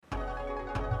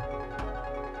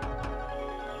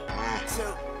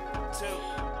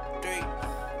3,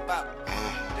 bop.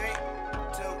 3,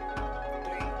 2,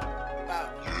 3, bop.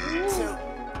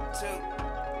 2,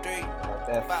 3,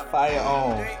 That bop. fire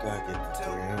on. Gotta get the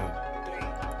 3 on. 3,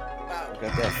 bop.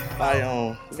 Got that fire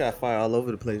on. We got fire all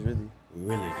over the place, really. We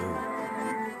really do.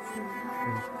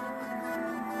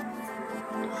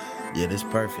 Yeah, this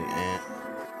perfect, man.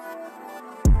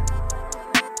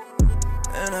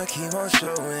 And I keep on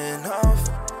showing off.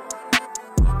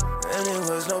 And it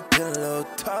was no pillow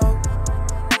talk.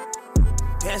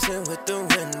 Dancing with the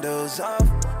windows off.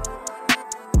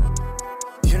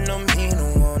 You know me,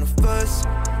 don't wanna fuss.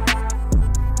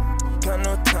 Got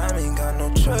no time, ain't got no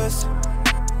trust.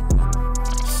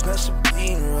 Smash a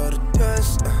beat and roll the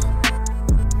dust.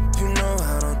 You know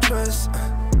I don't trust.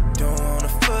 Don't wanna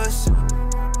fuss.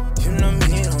 You know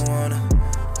me, don't wanna.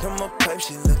 No more pipe,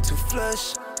 she look too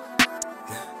flush.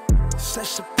 Such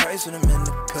surprise when I'm in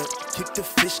the cut. Kick the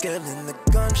fish scale in the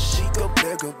gum. She go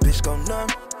big, go bitch, go numb.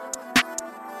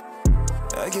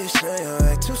 I get shy,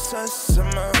 I act too sus. I'm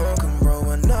my home, come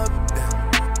growing up.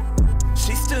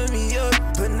 She stood me up,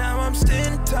 but now I'm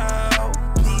standing tall.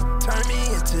 Please turn me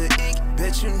into ink,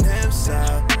 bet you never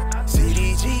saw.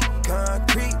 CDG,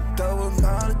 concrete, throw a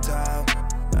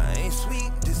Molotov. I ain't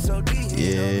sweet, this so deep.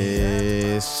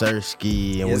 Yeah,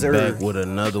 Sirski, and Yes, we're sir. back with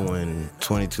another one.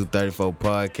 2234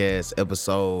 podcast,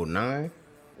 episode 9.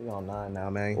 We on 9 now,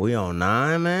 man. We on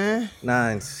 9, man.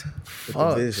 9s.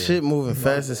 Fuck, shit moving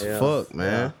fast as fuck,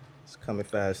 man. Yeah. It's coming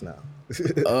fast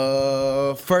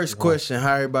now. First question,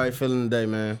 how everybody feeling today,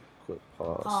 man? Quick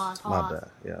pause. My bad.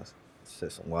 Yeah, I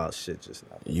said some wild shit just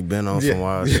now. You been on some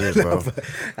wild shit, bro.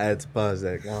 I had to pause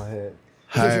that. Go ahead.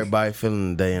 How everybody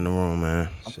feeling today in the room, man?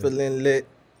 I'm feeling lit.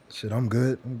 Shit, I'm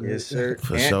good. I'm good. Yes, sir.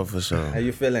 For Ant, sure, for sure. How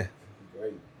you feeling?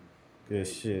 Great. Good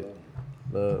shit.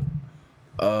 Love.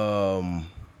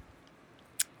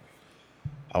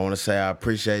 I want to say I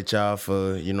appreciate y'all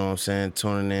for, you know what I'm saying,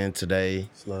 tuning in today.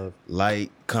 It's love.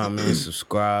 Like, comment,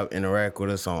 subscribe, interact with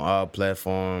us on all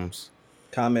platforms.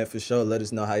 Comment for sure. Let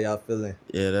us know how y'all feeling.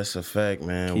 Yeah, that's a fact,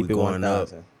 man. Keep we it going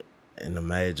up 1,000. in a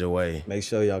major way. Make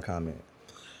sure y'all comment.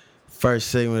 First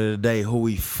segment of the day, who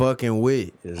we fucking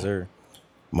with? Yes, sir.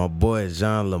 My boy,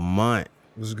 John Lamont.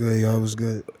 What's good, y'all? What's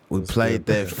good? We played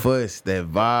that fuss,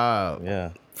 that vibe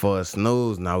Yeah. for a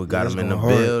snooze. Now we got it's him in the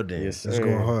going hard. building. Yes, sir. It's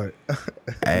going hard.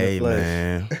 Hey, flesh.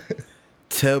 man.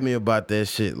 Tell me about that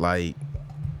shit. Like,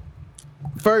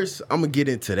 first, I'm going to get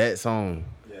into that song,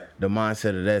 the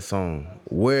mindset of that song.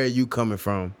 Where are you coming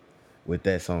from with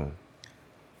that song?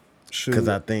 Shoot. Because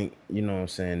I think, you know what I'm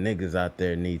saying, niggas out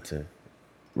there need to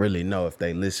really know if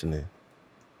they listening.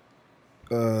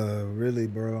 Really,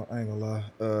 bro, I ain't gonna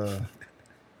lie.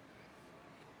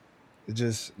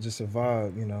 It's just a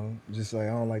vibe, you know. Just like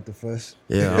I don't like the fuss.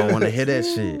 Yeah, I don't want to hear that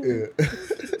shit.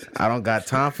 I don't got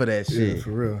time for that shit. Yeah,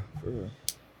 for real.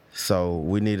 So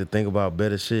we need to think about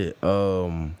better shit.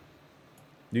 Do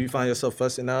you find yourself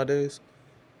fussing nowadays?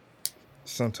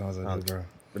 Sometimes I do, bro.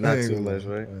 But not I ain't too gonna much,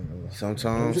 lie. right? I ain't gonna lie.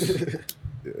 Sometimes.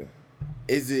 Yeah.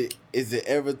 Is it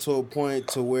ever to a point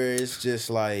to where it's just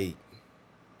like,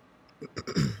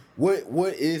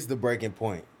 what is the breaking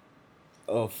point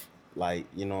of, like,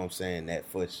 you know what I'm saying, that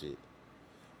foot shit?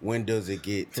 When does it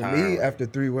get For tiring? me, after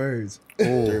 3 words.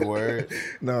 3 words?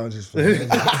 No, I'm just playing.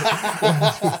 I'm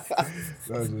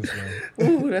just playing.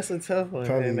 Ooh, that's a tough one,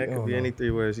 Probably, man. That I could don't be know. any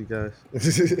 3 words, you guys.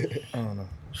 I don't know.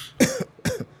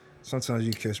 Sometimes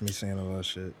you catch me saying a lot of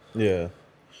shit. Yeah.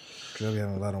 Cause I be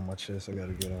having a lot on my chest. I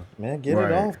gotta get off. Man, get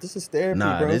Right. it off. This is therapy,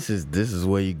 Nah, bro. this is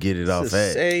where you get it off It's a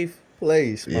at. safe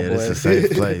place, my Yeah, boy. this is a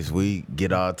safe place. We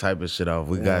get all type of shit off.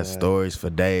 We got man. stories for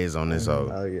days on this.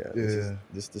 Oh, yeah. Yeah.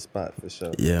 This the spot for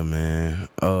sure. Yeah, man.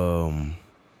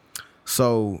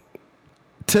 So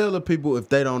tell the people, if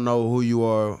they don't know who you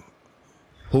are,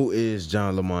 who is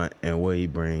John Lamont and what he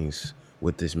brings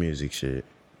with this music shit.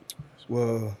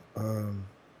 Well,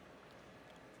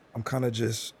 I'm kind of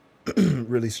just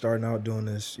really starting out doing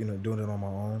this, you know, doing it on my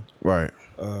own. Right.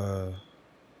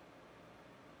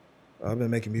 I've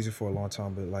been making music for a long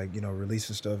time, but like, you know,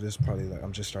 releasing stuff, this is probably like,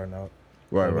 I'm just starting out.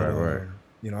 Right, But, right.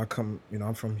 You know,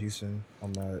 I'm from Houston.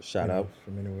 I'm not Shout you know, out.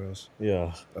 from anywhere else.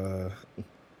 Yeah. I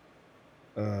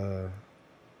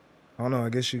don't know. I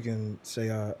guess you can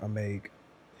say I make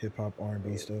hip hop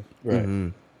R&B stuff, Right.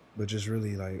 Mhm. but just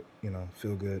really like, you know,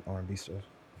 feel good R&B stuff.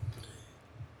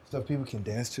 Stuff people can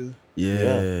dance to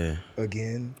Yeah.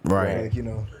 again. Right. Like, you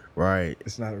know, Right.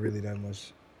 it's not really that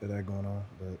much of that going on,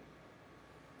 but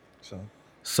so.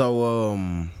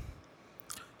 So,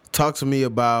 talk to me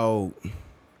about,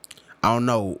 I don't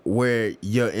know, where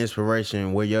your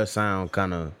inspiration, where your sound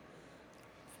kind of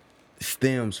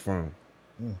stems from.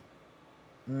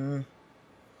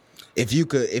 If you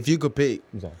could pick,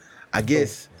 I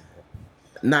guess,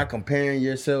 not comparing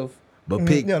yourself, but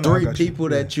pick Yeah, no, I three got you. people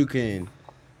that you can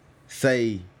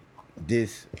say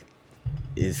this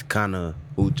is kind of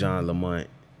who John Lamont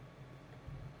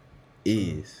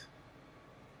is.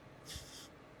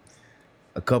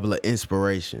 A couple of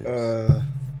inspirations.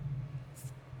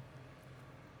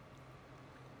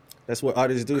 That's what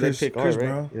artists do. Chris- they pick Chris art,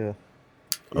 right? Brown.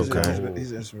 Yeah. Okay.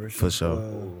 He's an inspiration. For sure.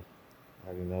 I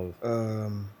already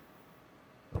know.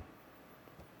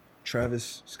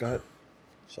 Travis Scott.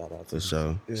 Shout out to For him.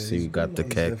 sure. Yeah, See, you he's- got the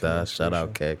he's definitely cacti. an Shout out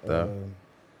inspiration.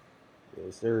 cacti.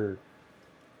 Yes, sir.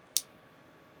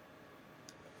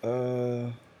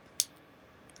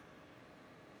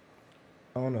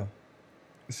 I don't know.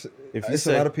 It's If you a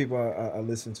say- lot of people I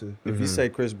listen to. If you say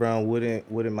Chris Brown, wouldn't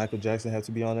Michael Jackson have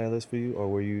to be on that list for you, or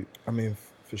were you I mean,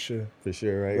 for sure. for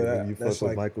sure right? But You that's fuck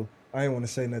with like- Michael. I ain't want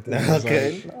to say nothing.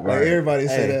 Okay. Like Right. everybody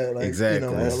say Hey, that. Like, exactly.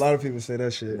 You know, a lot of people say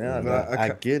that shit. Yeah, But I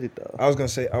get it though. I was gonna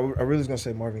say I really was gonna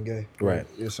say Marvin Gaye. Right.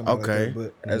 Yeah, something Okay. Like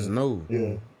that, but That's no.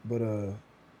 yeah, but I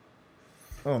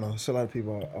don't know. It's a lot of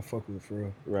people I fuck with for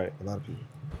real. Right. A lot of people.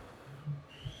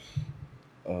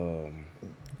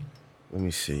 Let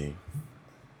me see.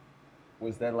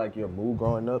 Was that like your mood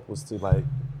growing up? Was to like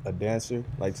a dancer,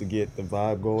 like to get the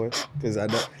vibe going? Because I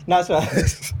don't. Not trying.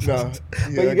 No,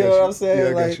 But you get what I'm saying? Yeah,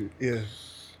 I Like- got you. Yeah,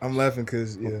 I'm laughing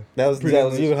because That was pretty you,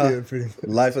 much, huh? Yeah, pretty much.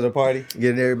 Life of the party,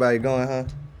 getting everybody going, huh?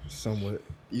 Somewhat.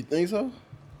 You think so?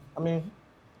 I mean,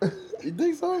 You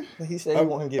think so? he said he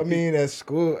wanted to get. I mean, at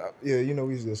school, yeah, you know,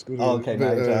 we used to go to school. oh, okay, now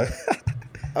but, you're trying.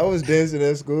 I was dancing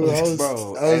at school. I was,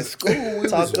 Bro, I at was, school we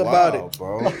Talk was about wild, it.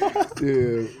 bro.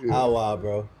 yeah. Oh wow,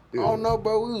 bro. I don't know,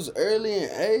 bro. We was early in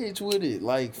age with it,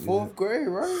 like fourth grade,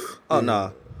 right? Oh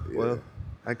nah. Well,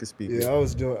 I could speak. Yeah, I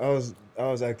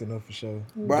was acting up for sure.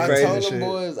 Bro, I Crazy told shit.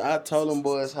 them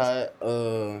boys how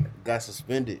I got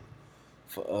suspended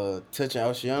for touching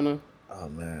Oceana. Oh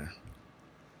man.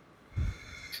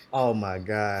 Oh my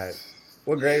god.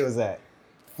 What grade was that?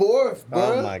 Fourth,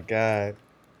 bro. Oh my god.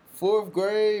 Fourth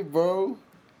grade, bro.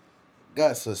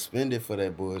 Got suspended for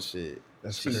that bullshit.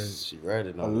 That's she, crazy. She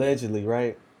ratted on me. Allegedly,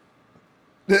 right?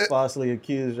 Falsely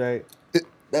accused, right?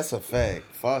 That's a fact.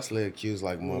 Falsely accused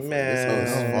like motherfucker. Man.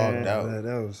 This was fogged out. Man,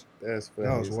 That's funny.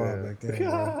 that was as wild hell. back then.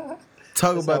 Bro.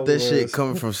 Talk That's about how that it shit was.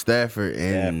 coming from Stafford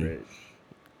and Stafford.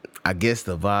 I guess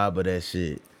the vibe of that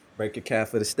shit. Break your calf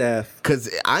for the staff. Cause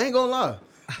I ain't gonna lie.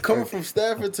 Coming from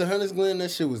Stafford to Hunter's Glen, that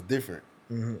shit was different.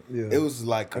 Yeah. It was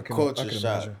like a I can culture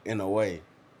shock imagine. in a way.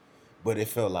 But it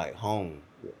felt like home.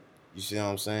 You see what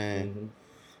I'm saying? Mm-hmm.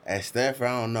 At Stafford,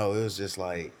 I don't know. It was just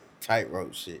like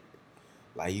tightrope shit.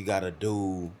 Like you gotta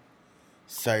do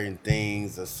certain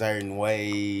things a certain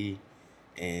way.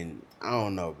 And I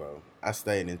don't know, bro. I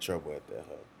stayed in trouble at that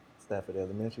hub. Stafford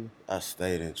Elementary. I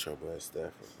stayed in trouble at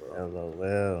Stafford, bro.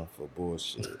 LOL. For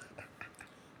bullshit.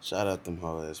 Shout out them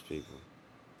whole ass people.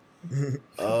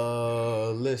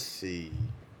 Let's see.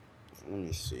 Let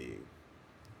me see.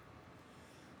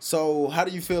 So, how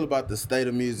do you feel about the state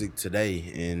of music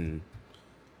today? And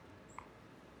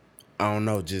I don't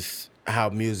know, just how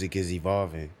music is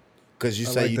evolving. Cause you I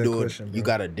say like you that do question, it, you bro.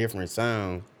 got a different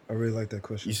sound. I really like that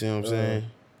question. You see what I'm saying?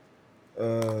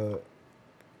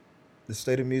 The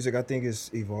state of music, I think,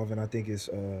 is evolving. I think it's,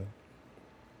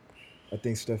 I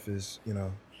think stuff is,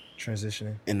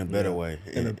 transitioning In a better way.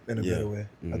 in a Yeah. better way.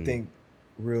 I Mhm. think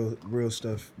real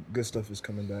stuff, good stuff is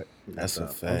coming back. That's a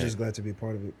fact. I'm just glad to be a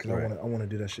part of it because Right. I want to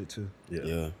do that shit too.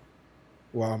 Yeah.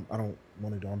 Well, I don't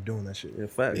want to do. I'm doing that shit. Yeah,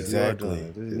 facts.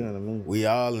 Exactly. You know what I mean? We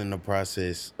all in the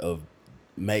process of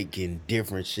making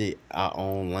different shit our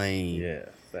own lane. Yeah,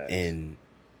 facts. And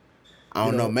I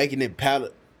don't know, making it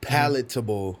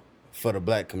palatable for the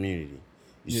black community.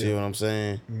 You see Yeah. what I'm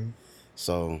saying? Mhm.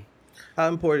 So How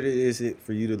important is it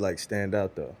for you to like stand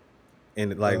out though,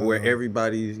 and like where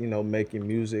everybody's making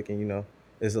music and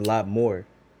there's a lot more,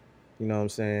 you know what I'm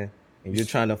saying, and you're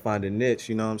trying to find a niche,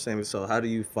 you know what I'm saying. So how do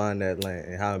you find that lane,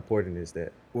 and how important is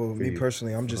that? Well, for me you?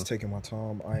 personally, I'm just taking my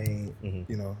time. I ain't,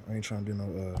 Mhm. I ain't trying to do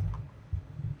no,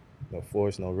 No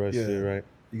force, no rush, Yeah. shit, right?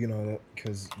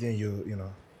 because then you'll,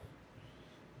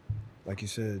 like you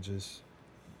said, just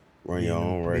run your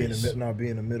own race. be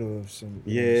in the middle of some.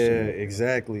 Yeah, some-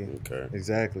 exactly, Okay.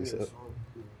 exactly. So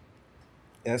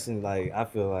that's like I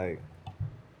feel like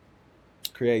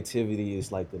creativity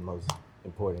is like the most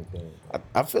important thing.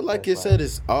 I feel like That's it's at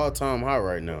its all-time high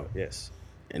right now. Yes,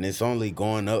 And it's only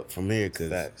going up from here because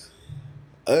facts.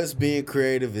 us being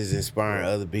creative is inspiring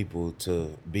other people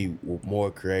to be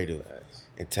more creative Facts.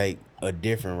 and take a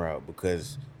different route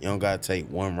because you don't got to take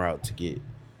one route to get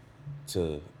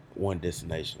to one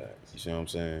destination. You see what I'm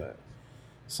saying? Facts.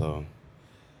 So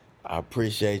I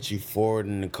appreciate you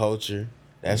forwarding the culture.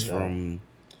 That's from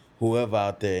whoever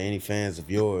out there, any fans of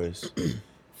yours.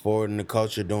 Forwarding the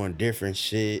culture, doing different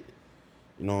shit.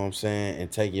 You know what I'm saying?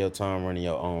 And taking your time running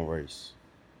your own race.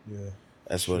 Yeah.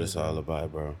 That's what it's all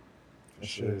about, bro.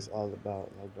 That's what it's all about,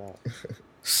 no doubt.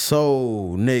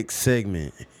 So, next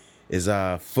segment is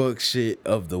our fuck shit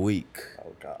of the week.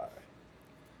 Oh God.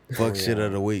 Fuck shit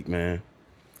of the week, man.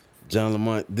 John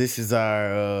Lamont, this is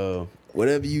our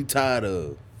whatever you tired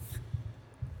of.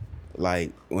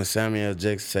 Like when Samuel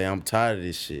Jackson say, I'm tired of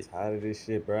this shit. Tired of this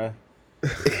shit, bruh.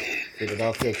 Get it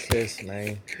off your chest,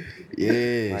 man.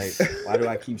 Yes. Like, why do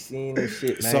I keep seeing this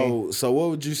shit, man? So what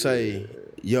would you say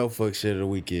your fuck shit of the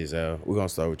week is, Al? We're gonna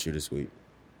start with you this week.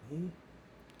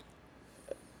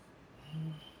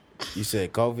 You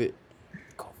said COVID?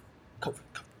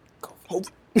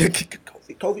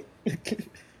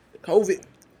 COVID.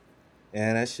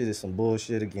 And that shit is some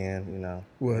bullshit again, you know.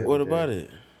 What about it?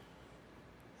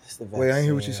 It's the Wait, I didn't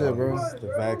hear what you vaccine, said, bro. yo. The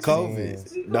vaccines.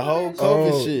 COVID. The whole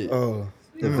COVID shit. Oh.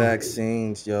 The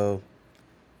vaccines, yo.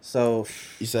 So,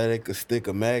 You say they could stick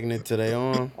a magnet to their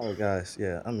arm? oh gosh,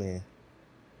 yeah. I mean,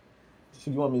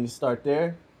 you want me to start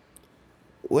there?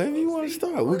 Wherever you want to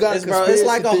start. We got It's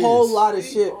like a whole theories. lot of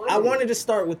shit. I wanted to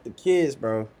start with the kids,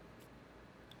 bro.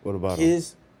 What about them?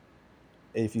 Kids,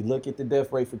 if you look at the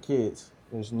death rate for kids,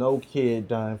 there's no kid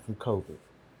dying from COVID.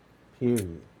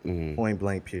 Period. Mhm. Point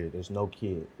blank, period. There's no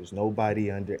kid. There's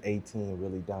nobody under 18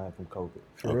 really dying from COVID.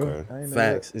 For real? Okay. I ain't know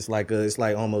Facts. It's like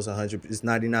almost 100. It's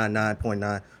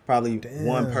 99.9. Probably Damn.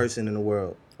 one person in the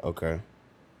world Okay.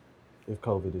 if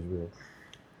COVID is real.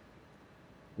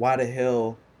 Why the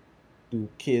hell do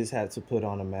kids have to put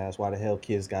on a mask? Why the hell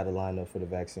kids got to line up for the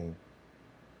vaccine?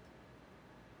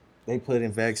 They put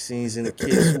in vaccines in the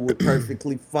kids who were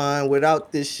perfectly fine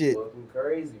without this shit. Fucking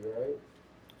crazy, right?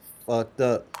 Fucked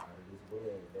up. Out of this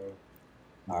world,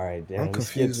 bro. All right, damn. I'm we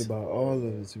confused skipped- about all of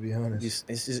it, to be honest.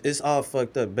 It's all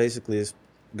fucked up. Basically, it's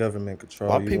government control.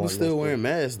 Why You people want still this wearing shit.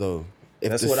 masks though? If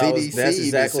That's the what CDC That's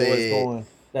exactly what's said, going.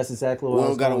 That's exactly what we I don't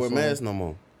was gotta going wear for. masks no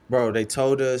more. Bro, they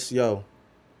told us, yo,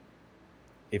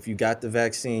 if you got the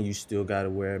vaccine, you still got to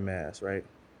wear a mask, right?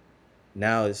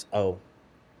 Now it's,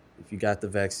 if you got the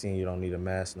vaccine, you don't need a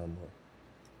mask no more.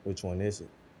 Which one is it?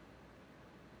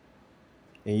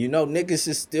 And you know, niggas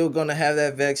is still going to have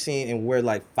that vaccine and wear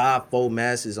like 5 full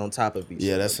masks on top of each other.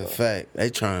 Yeah, that's a bro. fact. They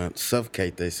trying to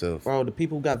suffocate themselves. Bro, the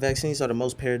people who got vaccines are the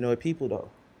most paranoid people, though.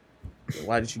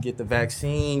 Why did you get the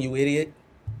vaccine, you idiot?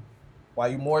 Why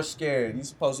you more scared? You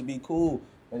supposed to be cool.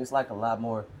 And it's like a lot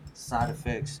more side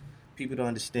effects. People don't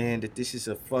understand that this is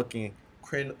a fucking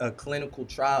clinical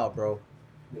trial, bro.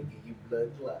 They give you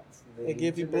blood clots. They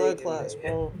give you blood clots,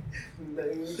 bro.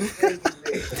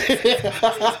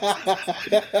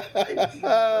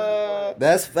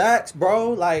 That's facts,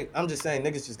 bro. Like, I'm just saying,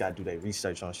 niggas just gotta do their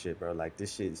research on shit, bro. Like,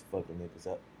 this shit is fucking niggas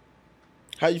up.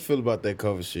 How you feel about that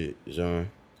cover shit, John?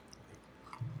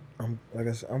 Like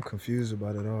I said, I'm confused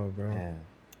about it all, bro. Man,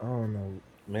 I don't know.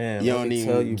 man, You let don't me even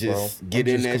tell you, just bro. get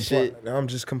in that shit. I'm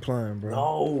just complying, bro.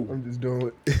 No. I'm just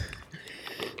doing it.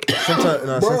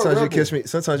 Sometimes you kiss me.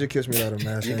 Sometimes you kiss me without a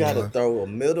mask. You I ain't gotta gonna throw a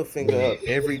middle finger up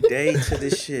every day to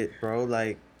this shit, bro.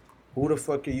 Like, who the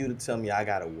fuck are you to tell me I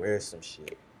gotta wear some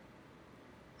shit?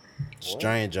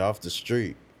 Stranger off the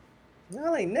street.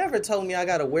 Y'all ain't never told me I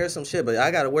gotta wear some shit, but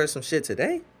I gotta wear some shit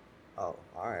today? Oh,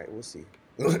 all right, we'll see.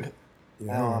 lie.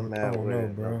 Yeah, I'm mad I don't with know,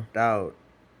 it, bro. No doubt.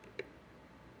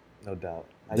 No doubt.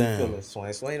 How Damn. you feeling,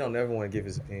 Swain? Swain don't ever want to give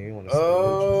his opinion. He want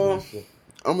to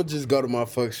I'm gonna just go to my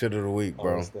fuck shit of the week,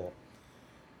 bro.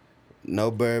 No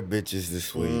bird bitches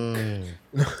this week. You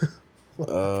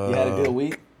had a good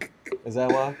week? Is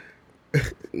that why?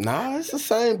 Nah, it's the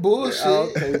same bullshit.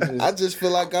 Oh, okay, just- I just feel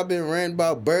like I've been ranting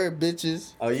about bird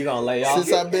bitches Oh, you gonna lay off?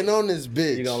 since I've been on this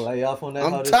bitch. You gonna lay off on that?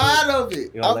 hoe I'm this tired week? of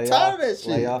it. You gonna I'm lay tired off? of that shit.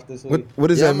 Lay off this week? What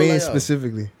does Yeah, that I'ma mean lay off.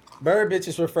 specifically? Bird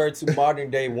bitches refer to modern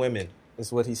day women.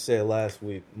 Is what he said last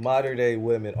week. Modern day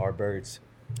women are birds.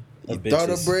 You of throw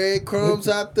the bitches. breadcrumbs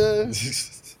out there,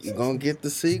 you gonna get the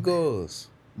seagulls.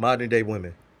 Modern day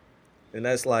women, and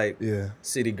that's like Yeah.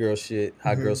 city girl shit,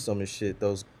 hot girl summer shit.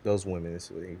 Those women is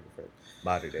what he referred.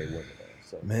 Modern day women.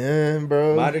 So Man,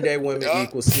 bro. modern day women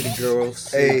equal city girls.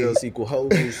 City Hey. girls equal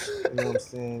hoes. You know what I'm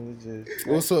saying? It's just,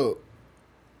 What's up?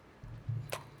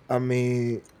 I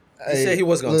mean, he said he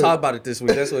wasn't gonna look, talk about it this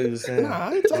week. That's what he was saying. Nah,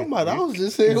 I ain't talking about it. I was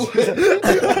just saying. I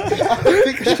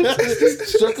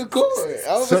struck a chord.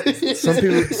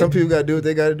 Some people gotta do what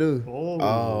they gotta do.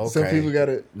 Oh, okay. Some people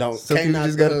gotta. Don't- Some can't people knock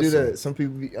just the gotta do hustle. that. Some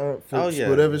people be for Oh, yeah.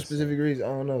 whatever specific reason. I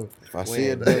don't know. If I see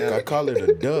a duck, I call it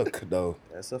a duck, though.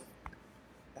 That's a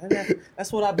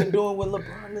That's what I've been doing with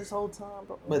LeBron this whole time,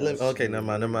 bro. But okay, never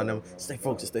mind. Stay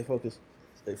focused.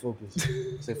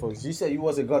 You said you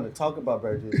wasn't gonna talk about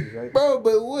Brad Jesus, right? Bro,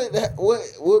 but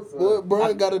what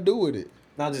Brian got to do with it?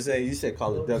 No, I'm just saying. You said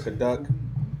call it duck a duck.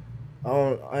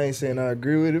 I ain't saying I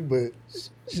agree with it, but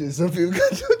shit, some people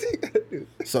got to do what they gotta do.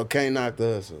 So can't knock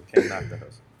the hustle. Can't knock the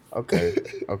hustle.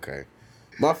 Okay.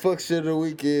 My fuck shit of the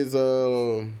week is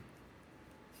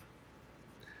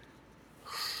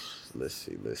let's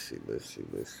see.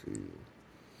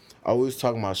 I was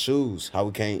talking about shoes. How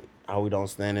we don't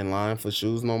stand in line for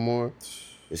shoes no more.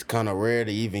 It's kind of rare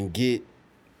to even get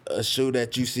a shoe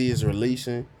that you see is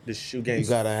releasing. The shoe game.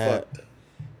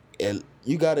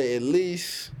 You gotta at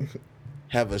least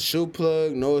have a shoe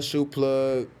plug, know a shoe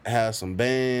plug, have some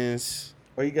bands.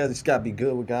 Or you guys just gotta be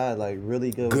good with God, like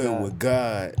really good With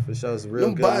God. For sure, it's real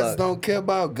Them good bots luck. don't care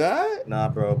about God. Nah,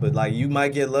 bro, but like you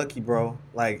might get lucky, bro.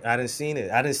 Like I done seen it.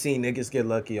 I done seen niggas get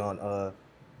lucky on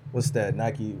what's that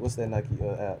Nike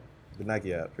app? The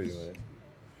Nike app, pretty much.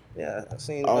 Yeah, I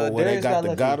seen. Where they Darius got the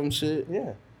lucky. got him shit.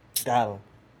 Yeah, got him.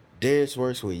 Darius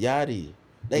works with Yachty.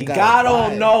 He got a him.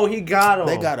 bot. No, he got him.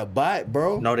 They got a bot,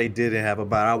 bro. No, they didn't have a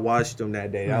bot. I watched him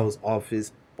that day. That was off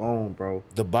his phone, bro.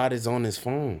 The bot is on his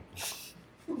phone.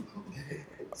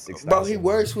 6,000. Bro, he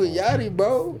works with Yachty,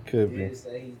 bro. Could He be. did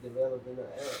say he's developing an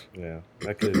app. Yeah,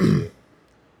 that could be it.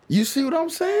 You see what I'm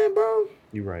saying, bro?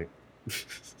 You right.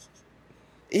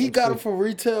 He got him for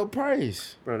retail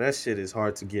price. Bro, that shit is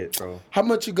hard to get, bro. How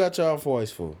much you got your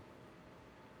voice for?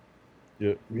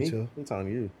 Yeah. Me? Retail. I'm talking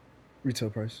to you. Retail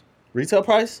price. Retail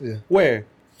price? Yeah. Where?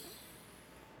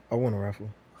 I won a raffle.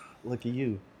 Look at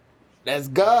you. That's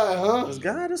God, huh? Cause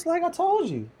God, it's like I told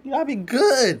you. You gotta be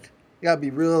good. You gotta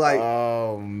be real like.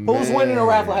 Oh, man. Who's winning a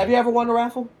raffle? Have you ever won a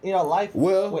raffle in your life?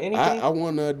 Well, with anything? I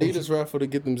won the Adidas raffle to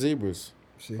get them zebras.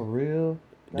 See? For real?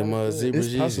 Them That's good. zebra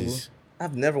It's possible. Yeezys.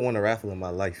 I've never won a raffle in my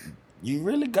life. You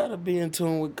really gotta be in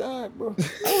tune with God, bro.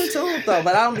 I would tell him though,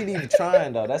 but I don't be even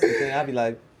trying though. That's the thing. I'd be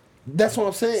like, That's what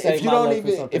I'm saying. Save If you my don't luck for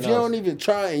even something if you don't else. even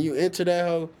try and you enter that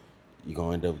hole, you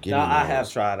gonna end up getting. no, I have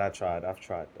those. tried. I've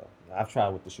tried though. I've tried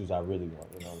with the shoes I really want.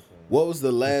 You know what I'm saying? What was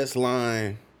the last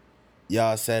line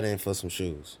y'all sat in for some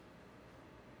shoes?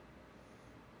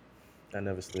 I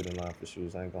never stood in line for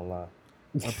shoes. I ain't gonna lie.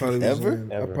 I probably was Ever?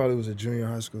 in, I Ever. probably was at junior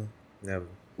high school. Never.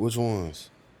 Which ones?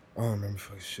 I don't remember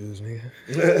fucking shoes, nigga.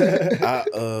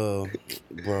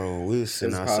 Bro, we was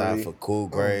sitting It's outside probably- for cool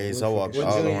grades. I walked Well,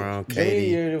 all junior, around Junior Katie.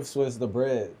 year was the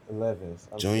bread 11s.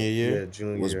 Junior year? Yeah,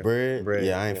 junior Was year. bread?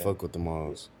 Yeah, I ain't yeah. fuck with them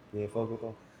alls. You ain't fuck with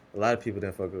them? A lot of people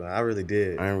didn't fuck with them. I really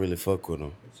did. I ain't really fuck with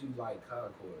them. But you like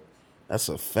Concords. That's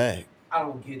a fact. I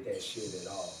don't get that shit at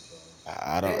all,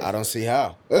 bro. I don't see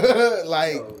how.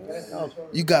 Like So,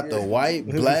 you got the white,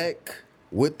 black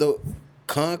with the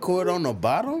Concord on the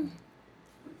bottom.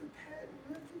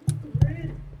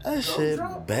 That shit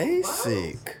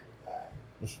basic.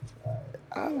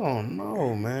 I don't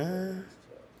know, man.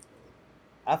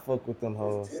 I fuck with them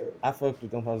hoes. I fucked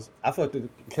with it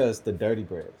because the dirty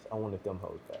breads. I wanted them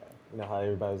hoes bad. You know how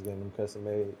everybody was getting them custom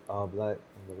made, all black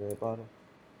and the red bottom?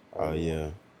 Oh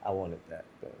yeah. I wanted that.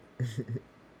 But,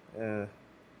 yeah.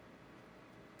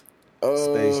 Uh,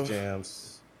 Space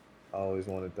Jams. I always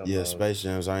wanted them Yeah, hoes. Space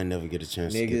Jams. I ain't never get a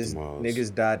chance to get them hoes.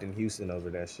 Niggas died in Houston over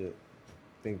that shit.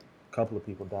 I think a couple of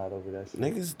people died over that shit.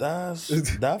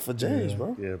 Niggas die for J's, Yeah.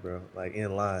 bro. Yeah, bro. Like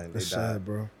in line. They That's died sad,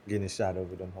 bro. getting shot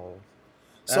over them hoes.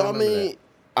 So I remember mean,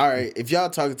 all right. If y'all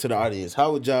talking to the audience,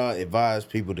 how would y'all advise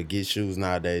people to get shoes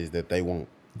nowadays that they want?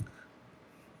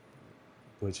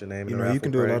 Put your name in You the know, you raffle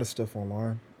can do a parade. lot of stuff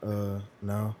online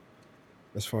now,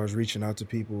 as far as reaching out to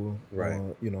people. Right.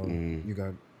 You know, Mm. you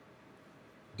got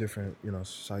different,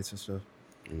 sites and stuff,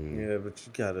 Yeah, but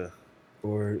you gotta.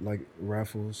 or like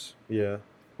raffles, Yeah,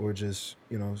 or just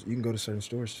you can go to certain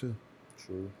stores too.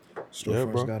 true.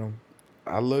 Storefronts bro. got them.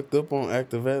 I looked up on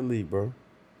Active Athlete, bro.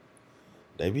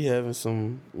 They be having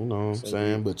some, you know what I'm Some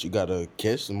saying, heat. but you gotta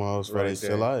catch them all before they Right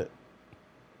sell there. out.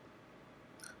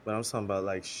 But I'm talking about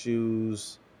like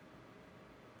shoes.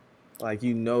 Like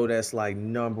that's like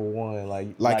number one. Like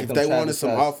Like if them they wanted Travis some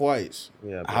Scotts. off whites,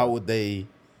 Yeah, bro. how would they?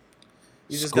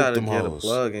 You just scoop gotta them get a hoes?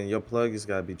 plug, and your plug has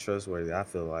gotta be trustworthy. I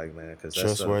feel like, man, because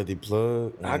Trustworthy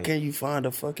plug. How Mm. can you find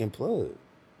a fucking plug?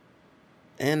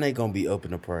 And they gonna be up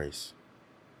in the price.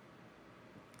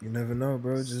 You never know,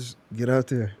 bro. Just get out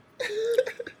there.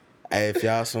 Hey, if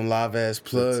y'all some live ass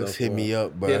plugs, hit me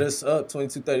up, bro. Hit us up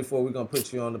 2234. We're gonna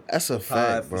put you on the That's a pod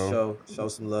fact, for bro. show. Show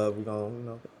some love. We're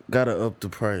gonna, Gotta up the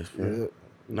price, bro. Yeah.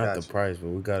 we Not got the you. price, but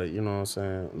we gotta, you know what I'm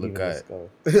saying? Look Even at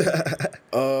let's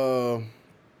go.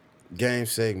 game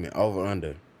segment, over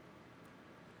under.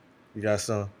 You got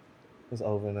some? It's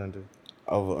over and under.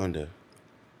 Over under.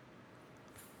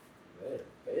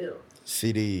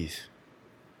 CDs.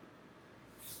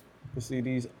 The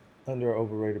CDs under or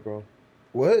overrated, bro.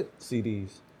 What?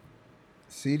 CDs.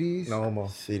 CDs? No homo.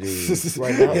 CDs.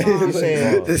 Right now? You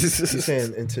saying? Bro. You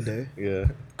saying in today? Yeah.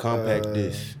 Compact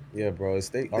disc. Yeah, bro. Are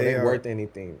They they are- worth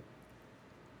anything?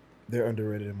 They're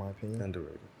underrated in my opinion.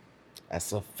 Underrated.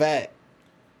 That's a fact.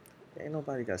 Ain't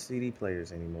nobody got CD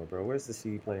players anymore, bro. Where's the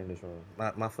CD player in this room?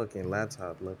 My fucking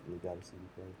laptop luckily got a CD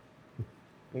player.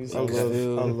 Niggas I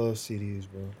still- love CDs,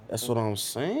 bro. That's what I'm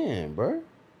saying, bro.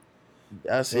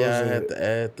 I see. Those I are- had to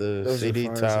add the those are CD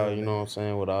fire tile. sounding. You know what I'm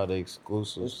saying, with all the It's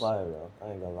exclusives. fire though.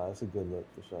 I ain't gonna lie. It's a good look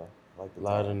for sure. Like the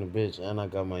Loud top. in the bitch, and I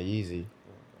got my Yeezy.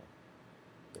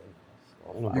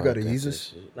 You Nobody got a that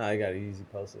Yeezus? shit. Nah, I got a Yeezy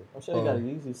poster. I'm sure you got a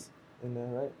Yeezys in there,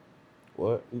 right?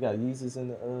 What? You got Yeezys in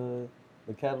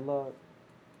the catalog?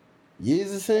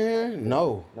 Yeezus in here?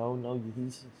 No. No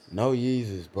Yeezys. No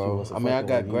Yeezus, She bro. wasn't I mean, I fucking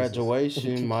got with Yeezus.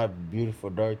 Graduation, My Beautiful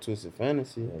Dark Twisted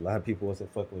Fantasy. Yeah, a lot of people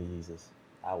wasn't fucking with Yeezys.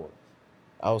 I was.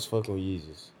 I was fucking with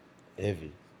Yeezus.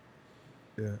 Heavy.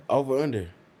 Yeah. Over under.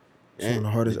 It's one of the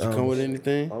hardest Did you come with albums.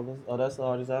 anything? Oh, that's the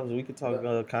hardest albums. We could talk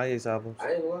about Kanye's albums.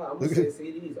 I ain't gonna lie, I'm gonna say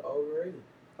CDs overrated.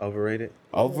 Overrated.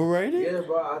 Overrated? Yeah,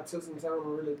 bro, I took some time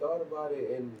and really thought about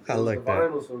it, and I it was like the that.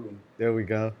 vinyls for me. There we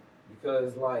go.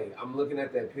 Because, like, I'm looking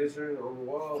at that picture on the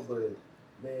wall, but,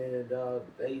 man, dog,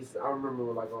 I remember,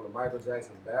 like, on the Michael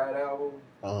Jackson Bad album,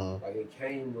 like, it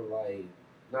came with, like,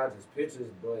 not just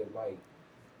pictures, but, like,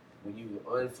 when you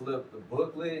unflip the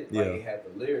booklet, Yeah. like, it had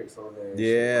the lyrics on there. and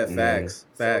Yeah, shit like facts.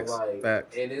 that. Facts. So, like,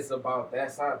 Facts. and it's about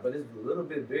that side, but it's a little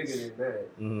bit bigger than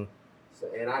that. Mm-hmm. So,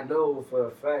 and I know for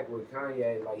a fact with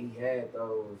Kanye, like, he had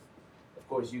those. Of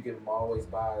course, you can always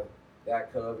buy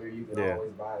that cover. You can Yeah.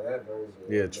 always buy that version.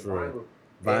 Yeah, The true. Vinyl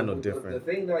Vinyl And different.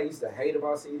 The thing that I used to hate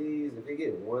about CDs, if they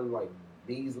get one like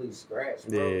measly scratch,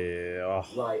 bro, Yeah. Oh.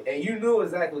 like, and you knew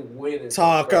exactly when it's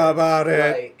Talk about it.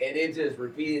 like, and it just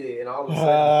repeated, and all of a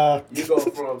sudden you go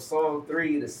from song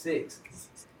 3 to 6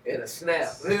 in a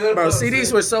snap. You know what Bro, I'm CDs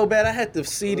saying? were so bad. I had the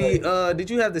CD. Did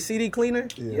you have the CD cleaner?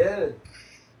 Yeah,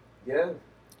 yeah,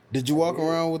 Did you walk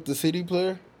around with the CD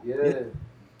player? yeah.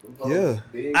 Yeah.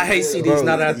 Big, I hate yeah. CDs Bro,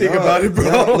 now that I think y'all- about it, bro.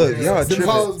 y'all- look, y'all Them tripping.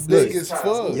 hoes Look, big as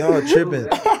fuck. y'all tripping.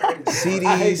 CDs.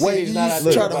 I hate Wait, CDs you now used that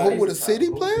I to try think to about hoop it. with a CD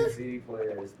player? CD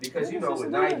players. Because you know What with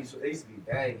is 90s, they used to be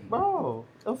baggy. Bro.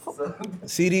 So,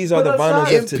 CDs are the Put vinyls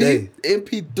aside of today.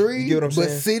 MP3, You get what I'm but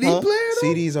saying? CD Huh? player? though?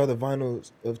 CDs are the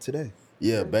vinyls of today.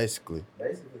 Yeah, basically.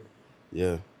 basically.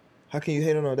 Yeah. How can you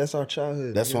hate on that? That's our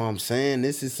childhood. That's nigga. what I'm saying.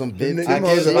 This is some Them vintage. niggas-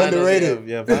 hoes are vinyls, underrated.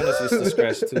 Yeah, vinyls used to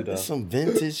scratch too, though. That's some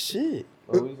vintage shit.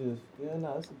 But we just,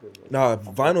 it's a good look. Nah,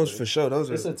 vinyls for sure. Those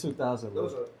It's are. a 2000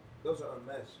 look. Those are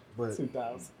unmatched. But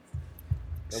 2000.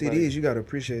 CDs, you gotta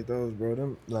appreciate those, bro.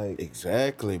 Them like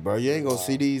Exactly, bro. You ain't gonna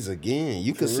see these again.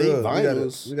 You for can see real,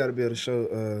 vinyls. We gotta be able to show.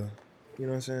 You know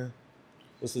what I'm saying?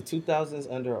 Was the 2000s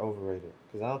under or overrated?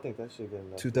 Because I don't think that shit good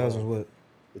enough. 2000s what?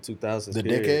 The 2000s. The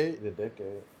period. decade? The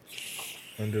decade.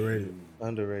 Underrated.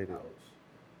 Underrated.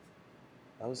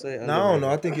 I would say underrated. No, I don't know.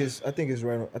 I think it's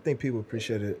right. I think people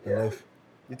appreciate it enough.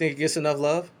 You think it gets enough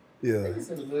love? Yeah. It's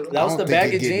in the middle. That was don't the think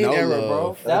bag it of get jean no era,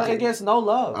 love. bro. That it gets no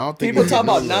love. I don't think People it talk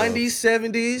get no about love. 90s,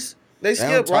 70s. They They skip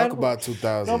don't talk right. about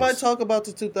 2000s. Nobody talk about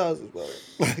the 2000s, bro.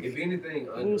 If anything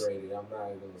underrated, I'm not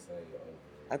gonna say overrated.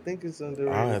 I think it's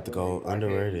underrated. I'll have to go I can't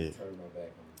underrated. turn my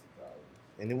back on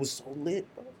the And it was so lit,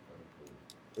 bro.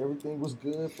 Everything was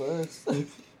good for us.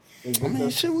 I mean,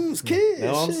 shit, we was kids.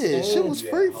 No, I'm Shit saying. was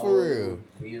free for real.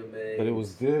 VMA. But it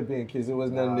was good being kids. It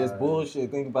wasn't none of this Nah. bullshit.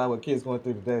 Think about what kids going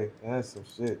through today. That's some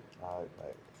shit.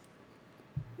 Like,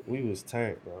 we was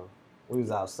turned, bro. We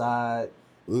was outside.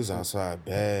 We was outside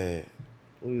bad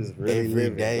We was really every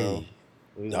living, day. bro.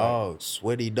 We was Dogs,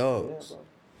 sweaty like, dogs. yeah, bro.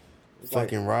 It's like-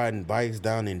 Fucking riding bikes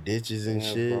down in ditches and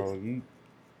yeah, shit. bro.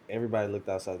 Everybody looked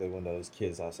outside their windows.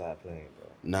 Kids outside playing, bro.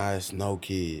 Nah, it's no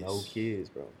kids. No kids,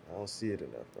 bro. I don't see it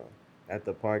enough, bro. At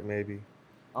the park, maybe.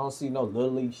 I don't see no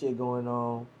little league shit going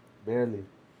on. Barely.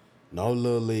 No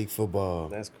little league football.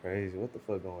 That's crazy. What the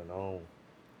fuck going on?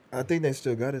 I think they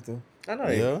still got it though. I know.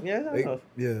 Yeah? Yeah, I They- know.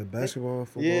 yeah, basketball,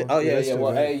 football. Yeah. Oh yeah, they yeah. still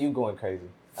Well, got it. hey, you going crazy?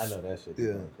 I know that shit. Yeah.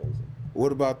 Going crazy.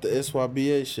 What about the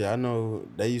SYBA shit? I know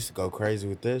they used to go crazy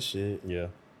with that shit. Yeah.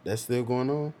 That's still going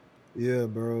on? Yeah,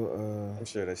 bro. I'm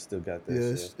sure they still got that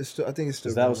Yeah, shit. it's still. I think it's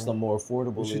still. Cause that was going the on. more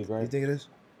affordable What league, right? You think it is?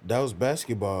 That was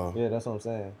basketball. Yeah, that's what I'm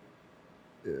saying.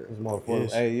 Yeah. It's more affordable.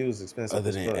 Yes. AAU was expensive. Other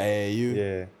as than fuck. AAU.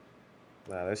 Yeah.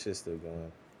 Nah, that shit's still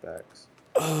going. Facts.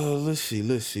 Let's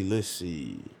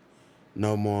see.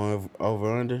 No more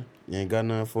over under. You ain't got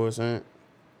nothing for us, ain't?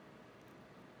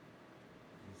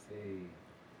 You see,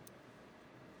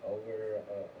 over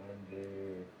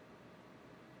under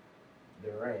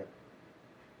Durant.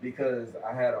 because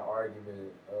I had an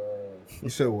argument. You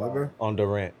said what, bro? On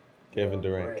Durant, Kevin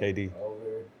Durant, KD. Over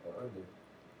or under?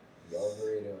 You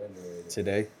overrated or underrated?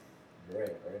 Today,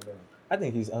 Durant, right now. I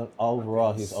think he's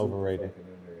overall he's Super overrated. fucking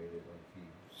underrated,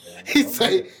 low-key. He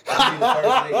say, I'll be the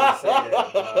first nigga to say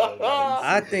that, dog. Like,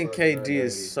 I he's think super KD underrated.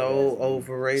 is so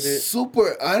overrated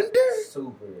super under?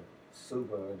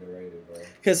 Super underrated, bro.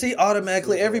 because he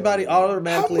automatically, everybody How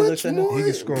automatically much looks at him. more He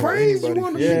can score on praise you anybody.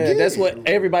 want to Yeah, that's what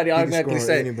everybody can automatically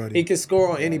score on say. anybody. He can score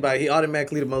on anybody. He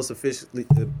automatically the most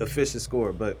efficient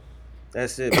scorer. But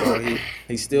that's it, bro.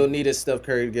 He still needed Steph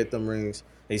Curry to get them rings.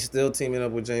 He's still teaming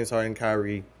up with James Harden,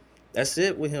 Kyrie. That's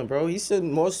it with him, bro. He's the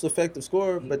most effective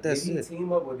scorer, but that's Did he it.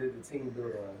 team up or did the team build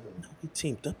around him? He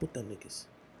teamed up with them niggas.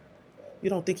 You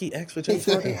don't think he asked for James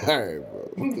Harden? Alright,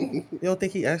 bro. You don't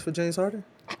think he asked for James Harden?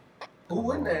 Who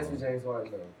wouldn't ask for James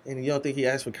Harden though? And you don't think he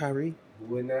asked for Kyrie? Who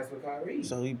wouldn't ask for Kyrie?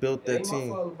 So he built It that ain't my team.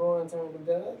 fault LeBron turned him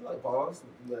down. Like, boss,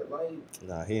 like,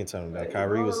 Nah, he ain't telling him that. like,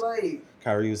 Kyrie bro, was like,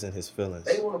 Kyrie was in his feelings.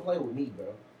 they want to play with me, bro.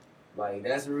 Like,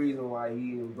 that's the reason why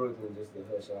he in Brooklyn just to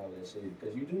hush all that shit.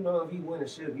 Because you do know if he win a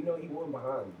ship, you know he won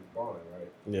behind LeBron,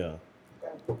 right? Yeah.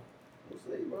 Okay. We'll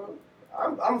see, bro.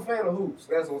 I'm a fan of hoops.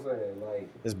 That's what I'm saying. Like,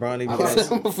 Is Bron even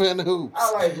I'm a fan of hoops.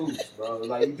 I like hoops, bro.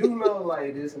 Like, you do know,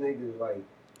 like, this nigga, like,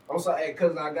 I'm sorry,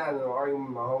 because I got in an argument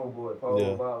with my homeboy, Paul, Yeah.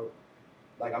 about,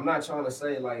 like, I'm not trying to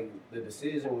say, like, the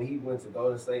decision when he went to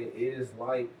Golden State is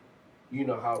like, you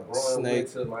know, how Braun Snake. went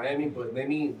to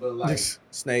Miami, but like,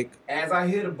 Snake? as I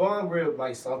hit a bong rip,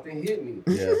 like, something hit me.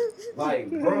 Yeah. Like,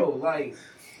 bro, like,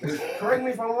 correct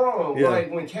me if I'm wrong. Yeah. Like,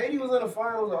 when KD was in the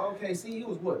finals of OKC, he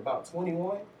was what, about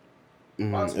 21?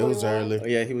 It was early. Oh,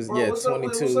 yeah, he was, Bro, yeah, what's up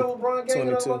 22. with Bron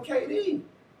ganging up 22. on KD?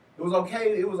 It was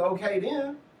okay. It was okay then.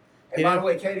 And He by the didn't-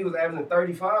 way, KD was averaging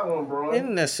 35 on Bron. He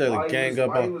didn't necessarily gang up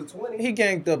While he on. was 20. He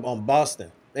ganged up on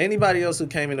Boston. Anybody else who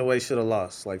came in the way should have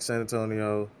lost, like San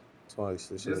Antonio twice.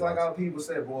 They should've Just like lost. how people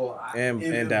said, boy, And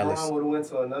if Dallas. Bron would have went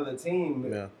to another team,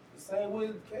 Yeah. the same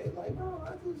with KD. Like, bro,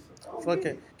 I don't Fuck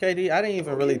get it. KD, I didn't even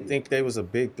Don't really get it. think they was a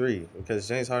big three because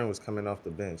James Harden was coming off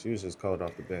the bench. He was just called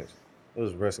off the bench. It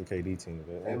was Russ and KD team.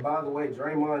 And by the way,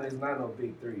 Draymond is not no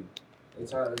big three. They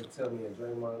try to tell me that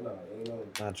Draymond, no, ain't no.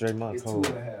 Nah, Draymond It's cold.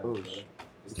 2.5. Bro.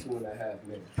 It's 2.5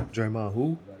 minutes. Draymond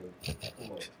who? Like,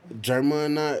 come on.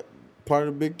 Draymond not part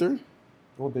of the Big Three?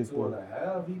 What big three?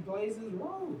 2.5. He plays his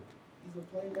role. He's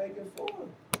a playmaking forward.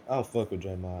 I don't fuck with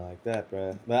Draymond like that,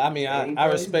 bruh. But I mean, He I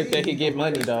plays respect D. that he get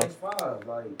money plays though. 6'5".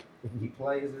 Like, he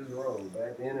plays his role. But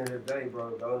at the end of the day,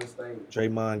 bro, Golden State.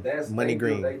 Draymond, That's money they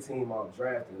built green. They team off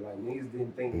drafting. Like, niggas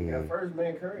didn't think at first,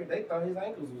 man, Curry, they thought his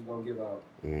ankles was gonna give out.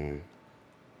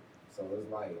 So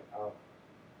it's like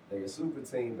they're a super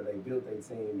team, but they built their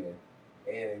team,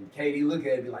 and KD look at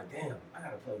it and be like, damn, I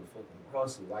gotta play with fucking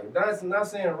Russell. Like, that's not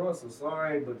saying Russell,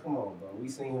 sorry, but come on, bro. We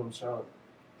seen him chunk.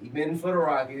 He been for the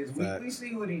Rockets. We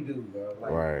see what he do, bro.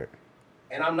 Like, Right.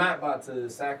 and I'm not about to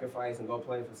sacrifice and go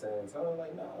play for San Antonio.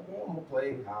 Like, nah, bro, I'm gonna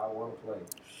play how I want to play.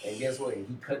 And guess what? He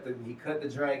cut the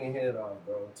dragon head off,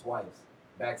 bro, twice,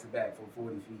 back to back from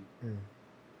 40 feet.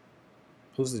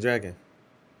 Who's the dragon?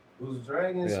 Who's the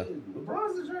dragon? Yeah. Shit,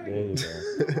 LeBron's the dragon. There you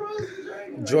go. LeBron's the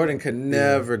dragon. Jordan could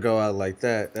never go out like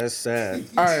that. That's sad.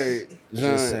 All right, Just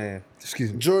John. saying.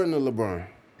 Excuse me. Jordan or LeBron?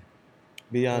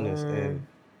 Be honest, and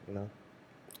you know.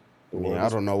 I mean, I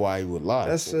don't know why he would lie.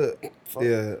 That's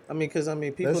yeah. I mean, because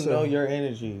people That's know a- your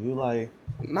energy. You like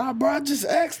Nah, bro, I just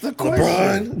asked the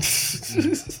question.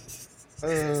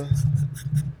 LeBron.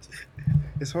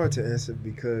 It's hard to answer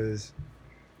because,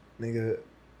 nigga,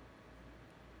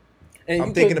 And I'm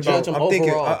you thinking couldn't about. judge him I'm thinking.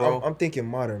 overall, bro. I'm thinking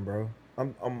modern, bro. I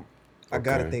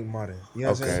gotta Okay. think modern. You know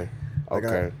what I'm saying? Like,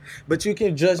 Okay. But you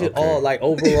can judge it Okay. all, like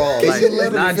overall, Can like you let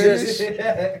him not finish? just.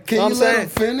 Can I'm you let saying- him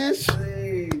finish?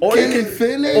 Or Can you he can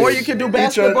finish? or you can do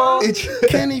basketball.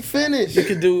 Can he finish? You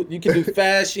can do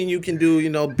fashion. You can do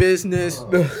business.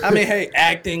 I mean, hey,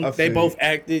 acting. I They feel both you.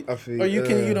 acted. I feel Or you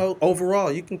can you.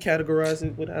 overall you can categorize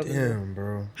it whatever. Damn,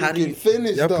 bro. How do He you? can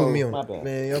finish Y'all though. put me on. My bad.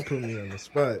 Man, y'all put me on the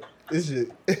spot. This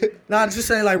shit. Nah, just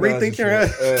saying like rethink your.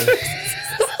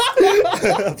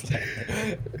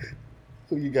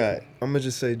 Who you got? I'm gonna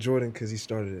just say Jordan because he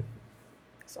started it.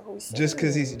 Just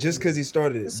because he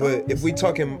started it. But if we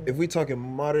talking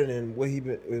modern and what he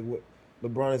been, what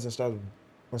LeBron is unstoppable.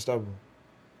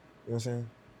 You know what I'm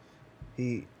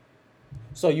saying?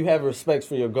 So you have respect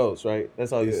for your ghosts, right?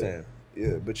 That's all you're Yeah. saying.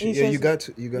 Yeah, but He you says- got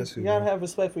to. You gotta have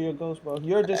respect for your ghosts, bro.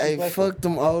 You're Hey, disrespectful. fuck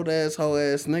them old ass hoe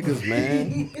ass niggas,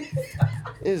 man.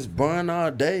 It's burn all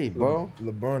day, bro.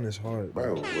 LeBron is hard,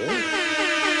 Bro, bro. what?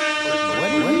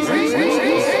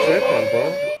 He's tripping,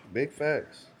 bro. Big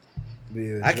facts.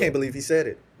 Yeah, I can't believe he said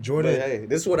it. Jordan. But, hey,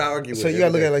 this is what I argue with. So you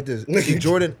gotta look at it like this.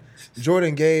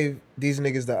 Jordan gave these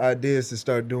niggas the ideas to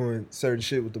start doing certain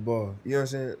shit with the ball. You know what I'm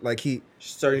saying? Like he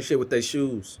certain shit with their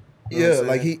shoes. You know yeah, what I'm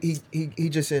like saying? he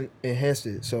just enhanced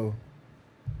it. So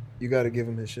you gotta give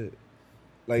him his shit.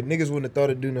 Like niggas wouldn't have thought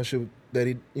to do no shit that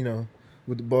he, you know,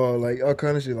 with the ball, like all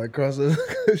kind of shit, like crossover.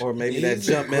 Or maybe He's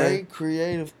that jump a man. great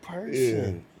creative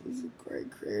person. He's a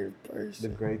great creative The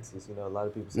person. greatest, you know, a lot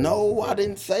of people say No, I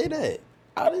didn't say that.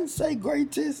 I didn't say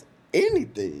greatest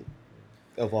anything.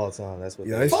 of all time. That's what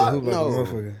Yeah, I they used to Fuck hoop like no. a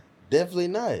motherfucker. Definitely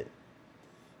not.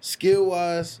 Skill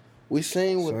wise, we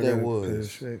seen So what I that gotta put was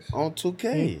his face. on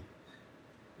 2K.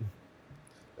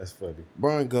 That's funny.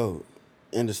 Brian Goat.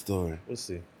 End of story. We'll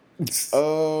see.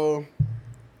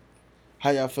 How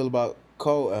y'all feel about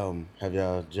Cole album? Have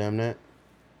y'all jammed that?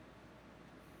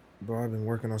 Bro, I've been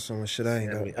working on so much shit. I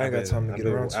ain't got I've been- time to I've get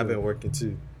been- around to I've been it. working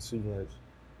too much.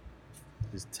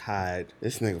 Just tired.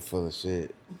 This nigga full of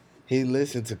shit. He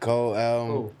listened to Cole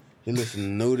album. Who? He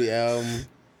listened to Nudie album.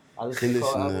 I He listened to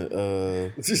Cole listened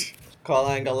album. to Carl,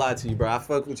 I ain't gonna lie to you, bro. I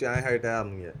fuck with you. I ain't heard the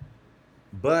album yet,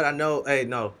 but I know. Hey,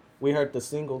 no, we heard the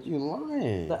single. you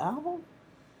lying. The album?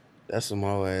 That's some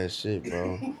whole ass shit,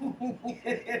 bro.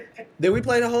 Did we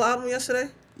play the whole album yesterday?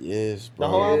 Yes, The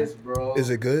whole bro. album? Yes, bro. Is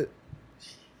it good?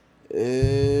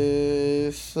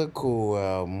 It's a cool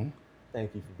album.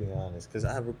 Thank you for being honest, cause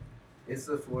I have. It's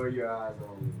a For Your Eyes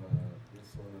Only vibe.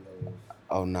 It's one of those.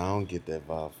 Oh no, I don't get that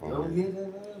vibe You don't from it. get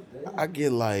that love? I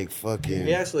get like fucking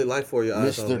He actually like For Your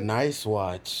Eyes Mr. Only. Nice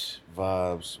Watch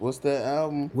vibes. What's that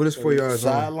album? What is For Your Eyes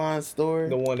Only? Sideline Story.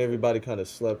 The one everybody kind of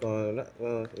slept on.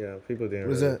 Well, yeah, people didn't.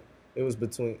 What is really. that? It was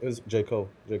between. It was J Cole.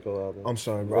 J Cole album. I'm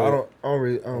sorry, bro. I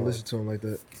don't listen to him like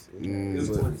that. Mm, It was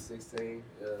but 2016.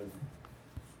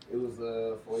 It was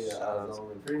For Your Eyes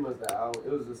Only. Pretty much the album.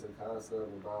 It was just a concept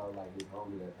about like his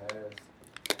homie that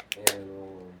passed, and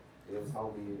it was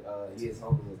homie. His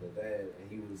homie was the dad, and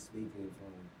he was speaking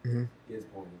from Mhm. his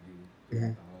point of view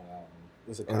throughout the whole album.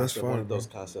 It's a Oh, that's concept, one fire, of those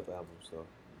bro. concept albums, though.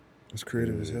 It's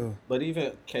creative as hell. But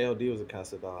even KLD was a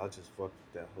concept album. I just fucked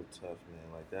with that whole tough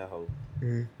man, like that whole.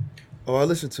 Mhm. Oh, I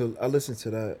listened to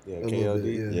that. Yeah, a little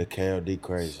KLD. bit, yeah, KLD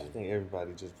crazy. I think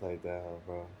everybody just played that whole,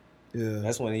 bro. yeah.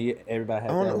 That's when everybody I had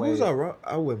don't that know. Who way. was I?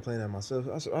 I wasn't playing that myself.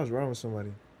 I was riding with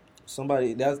somebody.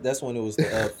 Somebody that's when it was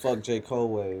the fuck J Cole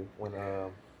wave when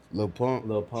Lil Pump.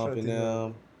 Lil Pump and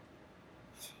them.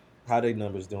 How they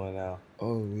numbers doing now?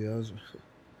 Oh yeah, I was.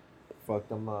 Fucked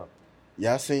them up.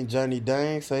 Y'all seen Johnny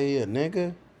Dang say he a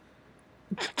nigga?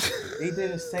 He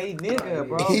didn't say nigga,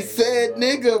 bro. He said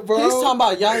nigga, bro. He's talking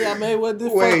about Yaya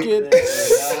Mayweather Wait. fucking.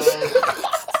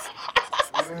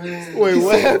 Wait, He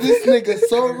what? said this nigga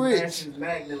so rich. Francis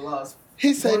Magnet lost.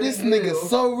 He said this 20 nigga mil.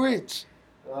 so rich.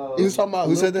 He was talking about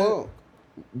Who Lil said that? Pump.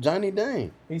 Johnny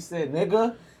Dang. He said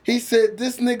nigga. He said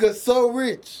this nigga so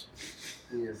rich.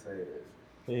 He didn't say that.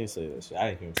 He didn't say that shit. I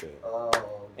didn't hear him say it. Oh,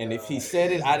 And if he God.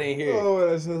 said it, I didn't hear it. Oh,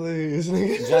 that's hilarious,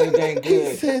 nigga. Johnny Dang He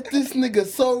good. said this nigga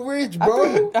so rich,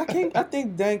 bro. I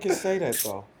think Dang can say that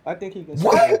though. I think he can say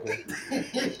What?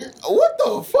 that. What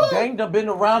the fuck? Dang done been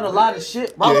around a lot of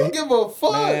shit, I bro. don't give a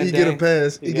fuck. Man. He get a Dang.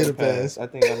 pass. He get a pass. I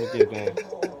think I'm gonna give Dang.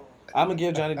 I'm gonna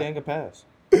give Johnny Dang a pass.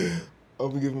 I'm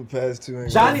gonna give him a pass too.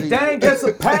 ain't Johnny Dang gets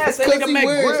a pass. That Cause nigga he make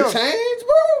wears grills chains,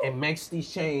 bro. and makes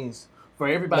these chains for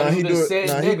everybody Nah, who he done do said it.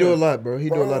 Nah, nigga. he do a lot, bro. He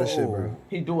do a lot of shit, bro.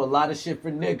 He do a lot of shit for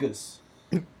niggas.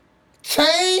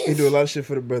 Chains? He do a lot of shit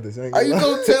for the brothers. I ain't Are you lie.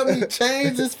 gonna tell me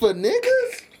chains is for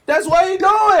niggas? That's what he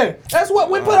doing. That's what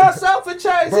we put ourselves in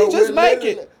chains. Bro, He just we're make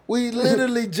literally- it. We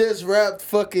literally just rapped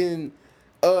fucking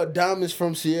diamonds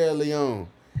from Sierra Leone.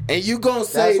 And you gonna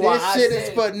say That's why this I shit is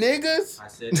said- for niggas? I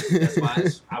said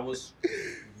that's why I was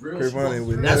real Creeponi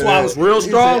with That's none why I of was that. real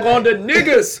strong on the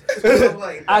niggas. I'm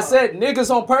like, I said niggas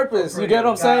on purpose. You get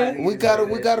what I'm saying? We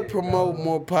gotta promote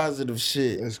more positive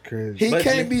shit. That's crazy. He But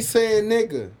can't be saying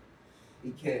nigga.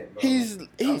 He can't, bro. He's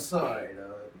I'm sorry, dog.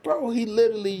 bro, he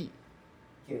literally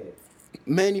He can't.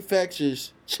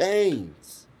 manufactures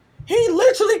chains. He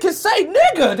literally can say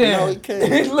nigga then. No, he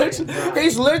can't.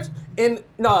 He's literally and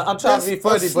no, I'm trying That's to be a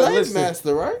funny, but slave listen.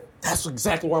 master, right? That's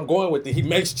exactly where I'm going with it. He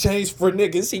makes chains for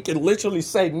niggas. He can literally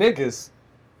say niggas.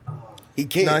 He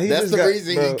can't. Nah, he That's just the got-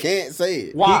 reason bro. he can't say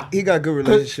it. Why? He got good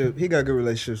relationship. He got good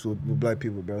relationships with black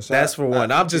people, bro. So That's for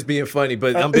one. I'm just being funny,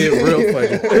 but I'm being real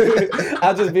funny.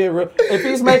 I'm just being real. If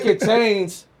he's making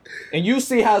chains and you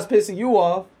see how it's pissing you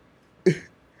off,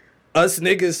 us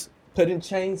niggas putting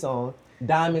chains on,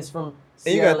 diamonds from And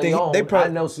you Sierra gotta think, Leone. they prob- I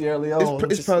know Sierra Leone.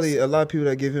 It's probably a lot of people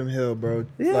that give him hell, bro.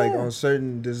 Yeah. Like on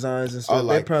certain designs and stuff. Oh,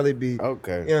 like- they probably be.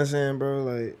 Okay. You know what I'm saying, bro?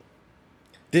 Like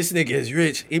This nigga is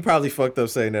rich. He probably fucked up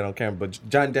saying that on camera, but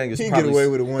Johnny Dang is he can probably get away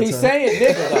with it one He's time. saying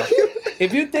nigga though.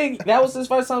 If you think that was his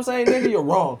first time saying nigga, you're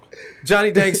wrong.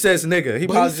 Johnny Dang says nigga. He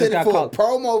probably just got caught.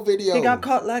 Promo video. He got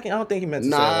caught lacking. I don't think he meant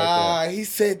to say it like that. He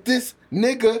said this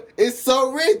nigga is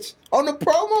so rich on the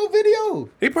promo video.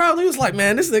 He probably was like,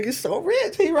 man, this nigga's so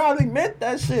rich. He probably meant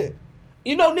that shit.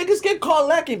 You know, niggas get caught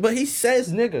lacking, but he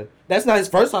says nigga. That's not his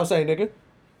first time saying nigga.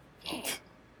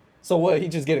 So what? He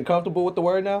just getting comfortable with the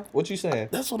word now? What you saying?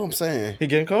 That's what I'm saying. He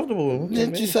getting comfortable.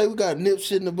 Didn't you say we got nip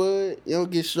shit in the bud? You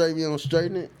don't get straight, you don't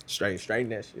straighten it? Straighten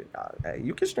that shit, dog. Hey,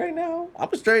 you can straighten that out.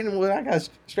 I'm straightening what I got.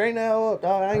 Straighten that up,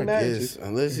 dog. I ain't mad at you.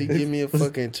 Unless he give me a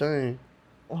fucking chain.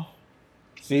 Oh.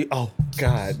 See? Oh,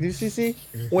 God. You see?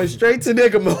 Went straight to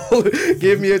nigga mode.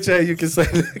 Give me a chain, you can say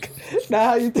nigga. Now,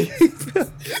 how you think he feel?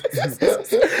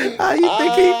 How you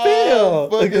think he feel?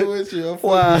 Fucking with you. I'm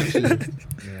fucking with you.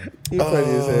 You funny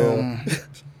as hell.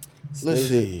 Let's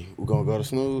see. We're gonna go to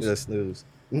snooze? Let's snooze.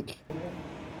 Yo,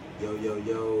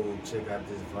 check out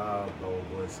this vibe,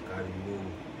 old boy Scotty Moo.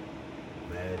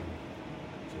 Madden.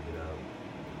 Check it out.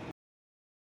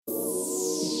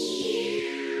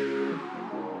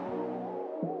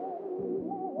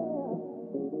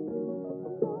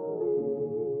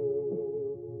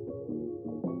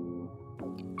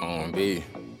 On B.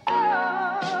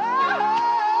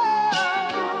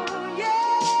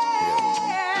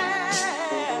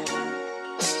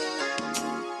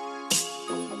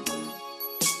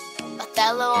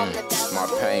 My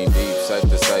pain deep, safe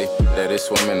to say that it's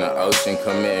swim in the ocean,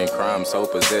 committing crimes so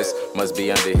possessed. Must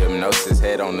be under hypnosis,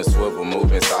 head on the swivel,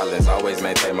 moving silence. Always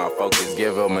maintain my focus.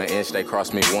 Give them an inch, they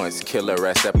cross me once. Killer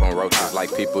rat step on roaches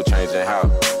like people changing how.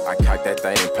 I cock that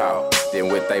thing and pow. Then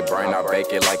with they brain, I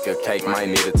bake it like a cake, might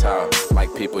need a towel.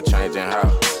 Like people changing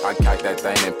how. I cock that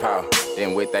thing and pow.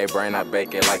 Then with they brain, I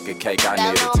bake it like a cake, I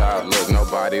need a towel. Look,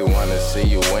 nobody wanna see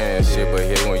you win shit, but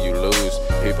here when you lose.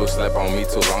 People slept on me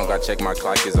too long, I check my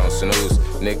clock is on snooze.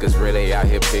 Niggas really out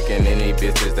here picking any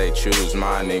bitches they choose.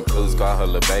 Mine includes, call her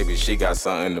little baby, she got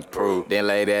something to prove. Then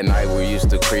late at night we used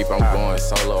to creep, I'm going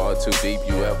solo or too deep.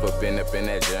 You ever been up in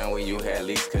that jam where you had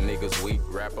leaks, cause niggas weak.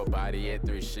 Wrap a body at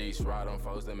 3 sheets, ride on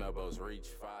foes, them elbows reach.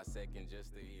 5 seconds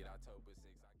just to eat, October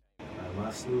 6. Alright,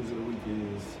 my snooze of the week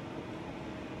is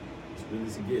as real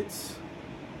as it gets.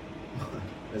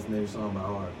 That's the name of the song by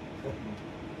Hard.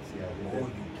 See how I did that?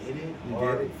 You get it? You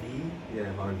Hard get it? V?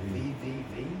 Yeah, Hard V.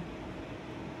 V.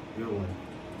 Good one.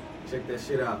 Check that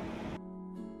shit out.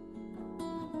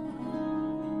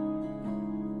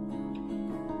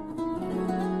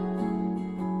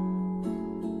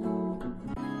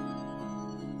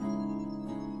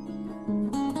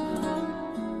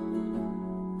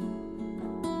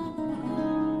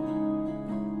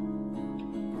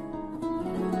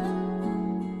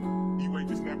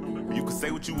 You can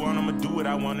say what you want, I'ma do what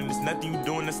I want, and there's nothing you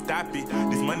doing to stop it.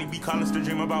 This money be calling, still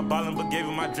dream about ballin', but gave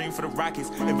him my dream for the Rockets.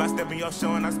 If I step in your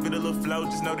show and I spit a little flow,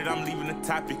 just know that I'm leaving the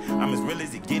topic. I'm as real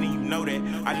as it get, and you know that.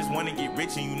 I just wanna get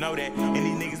rich, and you know that. And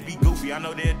these niggas be goofy, I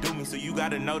know they'll do me, so you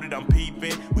gotta know that I'm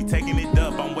peeping. We taking it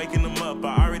up, I'm waking them up.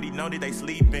 I already know that they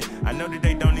sleeping. I know that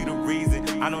they don't need a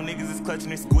reason. I know niggas is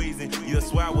clutching and squeezing. You'll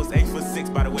swear I was 8 for 6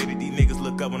 by the way that these niggas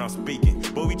look up when I'm speaking.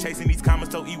 But we chasing these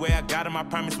comments, so E-way I got them. I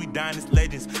promise we dying as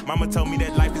legends. Mama told me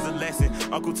that life is a lesson.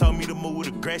 Uncle told me to move with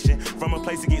aggression. From a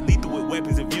place to get lethal with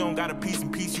weapons. If you don't got a piece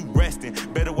in peace, you resting.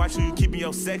 Better watch who you keep in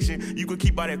your section. You can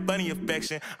keep all that funny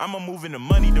affection. I'ma move in the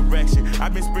money direction.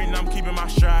 I've been sprinting, I'm keeping my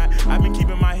stride. I've been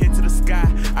keeping my head to the sky.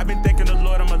 I've been thanking the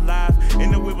Lord I'm alive.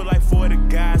 In the whip with like 4 of the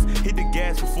guys. Hit the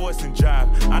gas before it's in drive.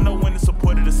 I know when to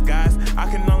support the skies. I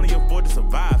can only afford to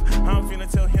survive. I'm finna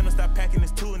tell him to stop packing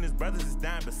his tool and his brothers is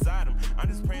dying beside him. I'm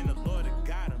just praying the Lord that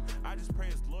got him. I just pray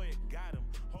his lawyer got him.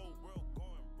 Whole world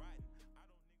going right.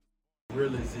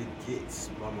 Real as it gets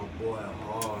by my boy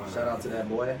Hard. Shout out to that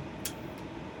boy. I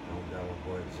got my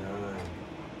boy John.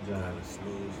 John had a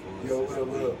snooze for us. Yo,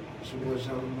 what up? It's your boy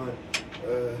John Lamont.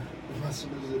 My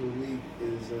snooze of the week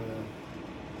is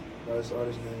by this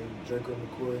artist named Draco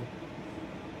McCoy.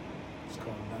 It's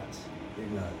called Knots.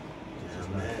 Big Knot. It's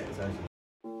mad. It's actually.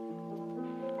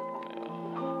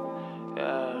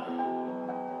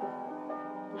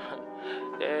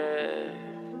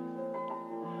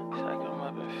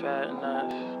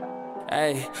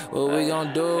 Hey, what we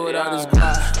gon' do with all this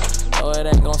guap? Oh, it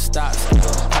ain't gon' stop.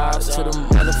 Pops to the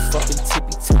motherfucking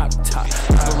tippy top.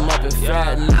 Wrap 'em up in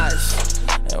fat knots.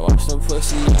 And watch them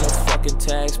pussy in the fucking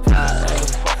tax pot.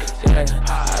 Yeah,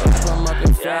 I wrap 'em up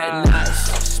in fat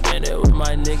knots. Spend it with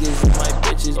my niggas and my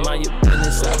bitches. Mind your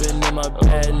business, I've been in my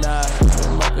bed now. Wrap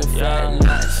 'em up in fat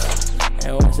knots.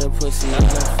 And watch them pussy in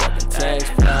the fucking tax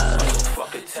pot.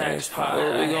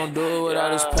 What we gon' do with all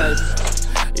this paper?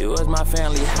 You was my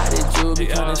family, how did you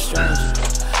become a stranger?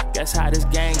 Guess how this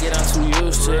gang get, I'm too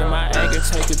used to it. My anger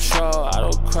take control, I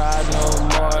don't cry no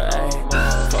more, ayy.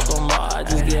 Fuck them all, I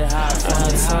just get high from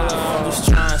the tunnel. I'm just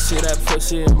trying to see that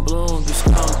pussy in bloom, just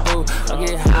come through. I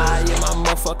get high in my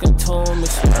motherfucking tomb,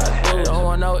 it's what I do. Don't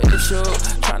want no issue,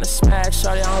 tryna smash,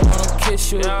 shawty, I don't wanna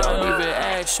kiss you. Don't even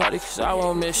ask, shawty, cause I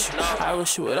won't miss you. I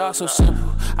wish it was all so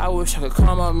simple, I wish I could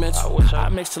calm my mental. I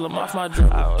mix till I'm off my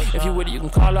dribble. If you with it, you can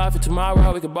call off it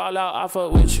tomorrow, we can ball out, I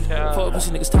fuck with you. Fuck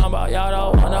pussy niggas talking about y'all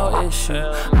don't want no issue.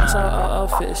 I'm so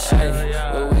official,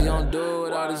 but we gon' do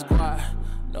it all this guap.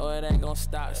 No, it ain't gon'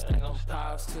 stop, stack on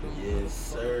piles to the moon. Yes,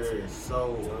 sir.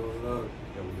 So,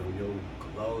 yo,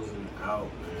 closing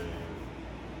out, man.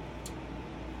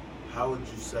 How would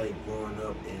you say growing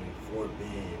up in Fort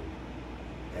Bend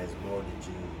has molded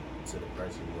you to the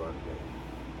person you are today?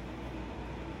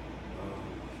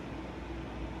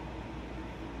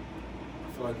 I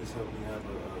feel like it's helped me have a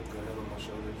good head on my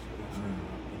shoulders.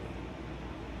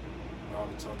 How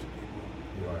to talk to people.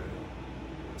 Right.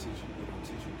 Teach you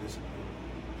discipline.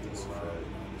 People around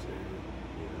in this area.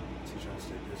 Teach you how to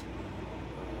stay disciplined.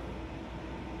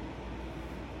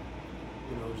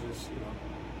 Just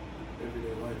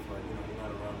everyday life. Like you're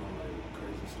not around no like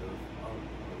crazy stuff.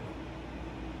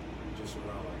 You're just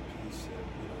around like peace and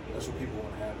that's what people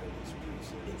want to have. Is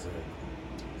peace. Exactly.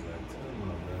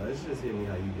 Come on, bro. It's just hit me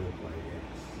how you look like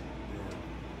X.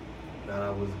 Yeah. Thought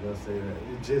I was gonna say that.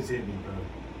 It just hit me, bro.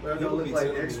 Bro, don't look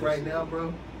like X right now,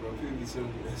 bro. Bro, people be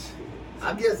telling me that shit.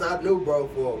 I guess I knew bro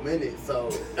for a minute, so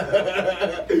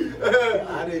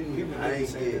I ain't get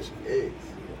X.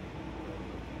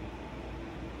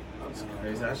 That's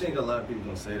crazy. I think a lot of people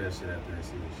gonna say that shit after they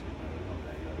see this shit, bro. They're gonna be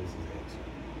like, yo, this is X.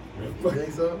 You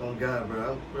think so? Oh God,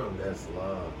 bro. That's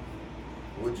love.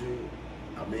 Would you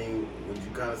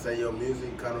kind of say your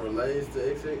music kind of relates to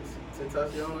XX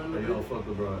Tentacion? You don't fuck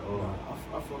with bro at all. I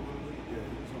fuck with him. Yeah,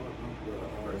 he was hard.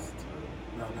 First time.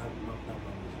 No, not my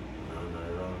music. No, not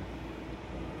at all.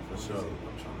 For sure.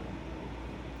 I'm trying to.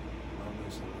 I'm doing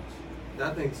so much.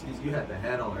 I think you had the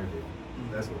hat on earlier.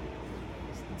 That's what it is.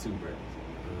 It's the two brands.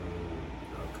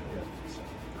 Okay.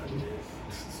 I guess.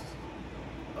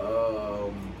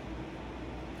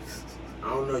 I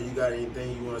don't know. You got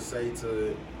anything you want to say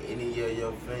to any of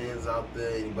your fans out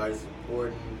there? Anybody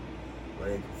supporting? Where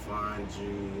they can find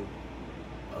you?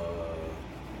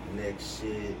 Next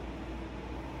shit.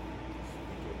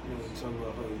 You know, talk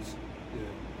about hoes.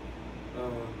 Yeah.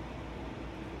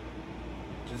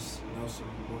 Just know some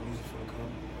more music for the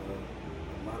come. A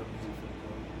lot of music for the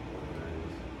come.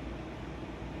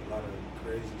 A lot of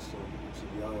crazy stuff. So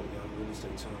y'all really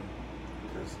stay tuned.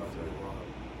 Because stuff like wild.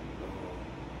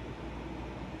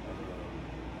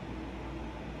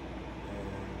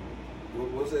 What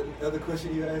was that other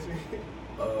question you asked me?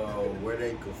 Where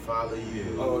they could follow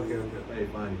you. Oh, okay. Hey,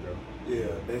 find you, bro.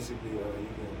 Yeah, basically, you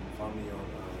can find me on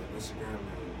Instagram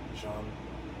at Jean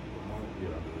Lamont.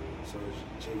 Yeah. So it's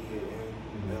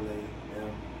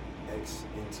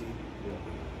JeanLaMXNT. Yeah.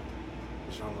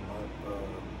 Jean Lamont.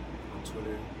 On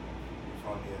Twitter, you can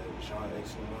find me at Jean X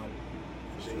Lamont.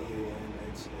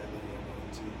 JeanXLAMONT.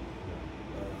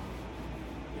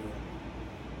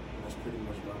 That's pretty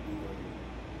much about the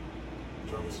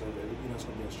drum stuff. It's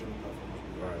gonna be on streaming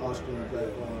platforms. All streaming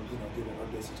platforms. Giving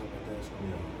updates and stuff like that. It's gonna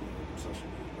be on social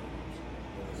media platforms.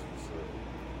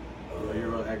 You're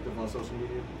real active on social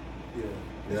media?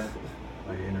 Yeah.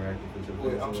 Like interactive with your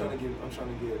friends? I'm trying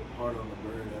to get hard on the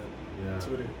bird at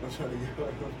Twitter. I'm trying to get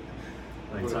hard on it.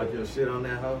 Like talk your shit on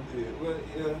that hoe? Yeah. Well,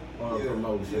 yeah. Or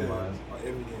promotion wise?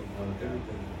 Everything.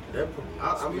 Everything. I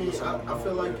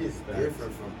feel like it's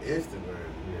different from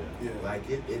Instagram. Yeah. Like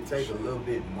it takes a little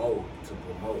bit more to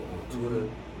promote on Twitter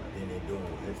than they do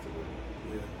on Instagram.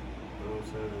 Yeah. You know what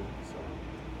I'm saying?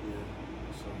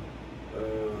 So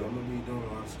I'm gonna be doing a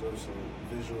lot of stuff. So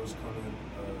visuals coming.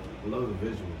 Love the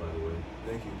visual, by the way.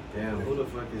 Thank you. Damn, who the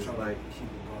fuck is like keep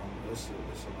it going? It's a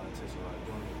lot. It takes a lot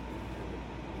doing it.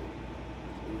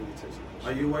 It really takes a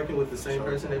lot. Are you working with the same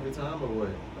person every time or what?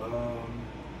 No.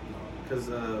 Cause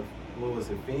what was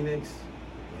it, Phoenix,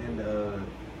 and the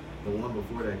one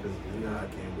before that, cause I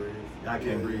Can't Breathe. I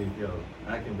Can't Breathe, yo.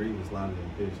 I Can Breathe was louder than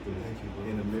bitch too. Thank you, bro.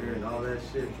 In the mirror and all that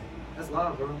shit. That's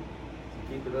loud, bro. So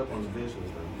keep it up on the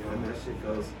visuals though. Yeah, and that shit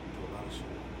goes. Do a lot of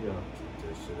shit. Yeah. Keep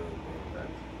that shit up, bro.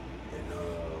 And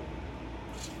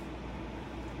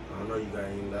I don't know, you got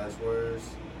any last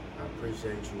words? I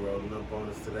appreciate you rolling up on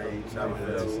us today, chopping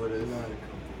it up with us. Man,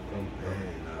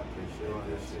 I appreciate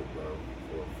this shit, bro.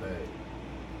 For a fact.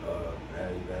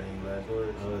 You got any last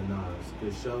words? Nah, it's a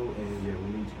good show, and yeah, we'll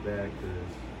meet you back,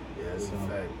 cause it's a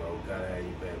fact, bro. We gotta have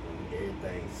you back when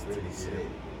everything's pretty set.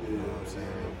 You know what I'm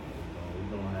saying? We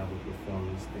gonna have a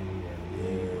performance thing, and we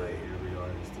need like every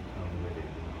artist to come with it,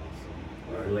 you know.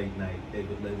 So late night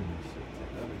David Letterman shit.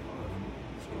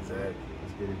 Exactly.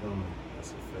 Let's get it going.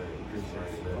 That's a fact.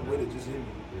 Appreciate it. I'm with it, just hit me.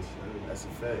 That's a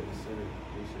fact.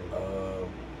 Appreciate it.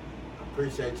 I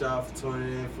appreciate y'all for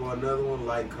tuning in for another one.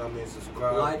 Like, comment,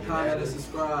 subscribe. Like, comment, and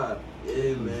subscribe.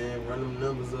 Yeah, man. Run them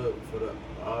numbers up for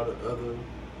all the other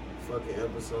fucking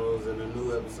episodes and the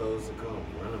new episodes to come.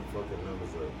 Run them fucking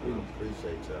numbers up. We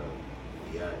appreciate y'all.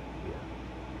 Yeah.